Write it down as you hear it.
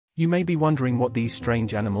You may be wondering what these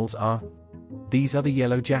strange animals are. These are the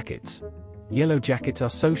yellow jackets. Yellow jackets are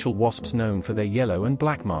social wasps known for their yellow and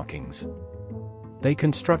black markings. They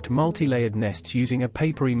construct multi-layered nests using a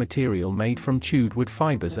papery material made from chewed wood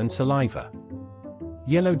fibers and saliva.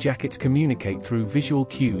 Yellow jackets communicate through visual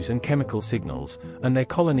cues and chemical signals, and their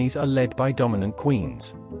colonies are led by dominant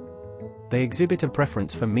queens. They exhibit a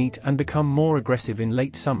preference for meat and become more aggressive in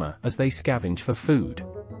late summer as they scavenge for food.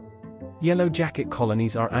 Yellow jacket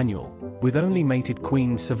colonies are annual, with only mated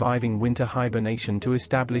queens surviving winter hibernation to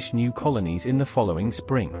establish new colonies in the following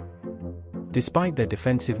spring. Despite their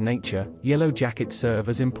defensive nature, yellow jackets serve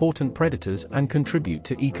as important predators and contribute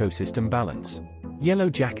to ecosystem balance. Yellow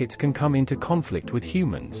jackets can come into conflict with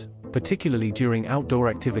humans, particularly during outdoor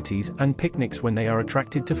activities and picnics when they are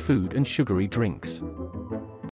attracted to food and sugary drinks.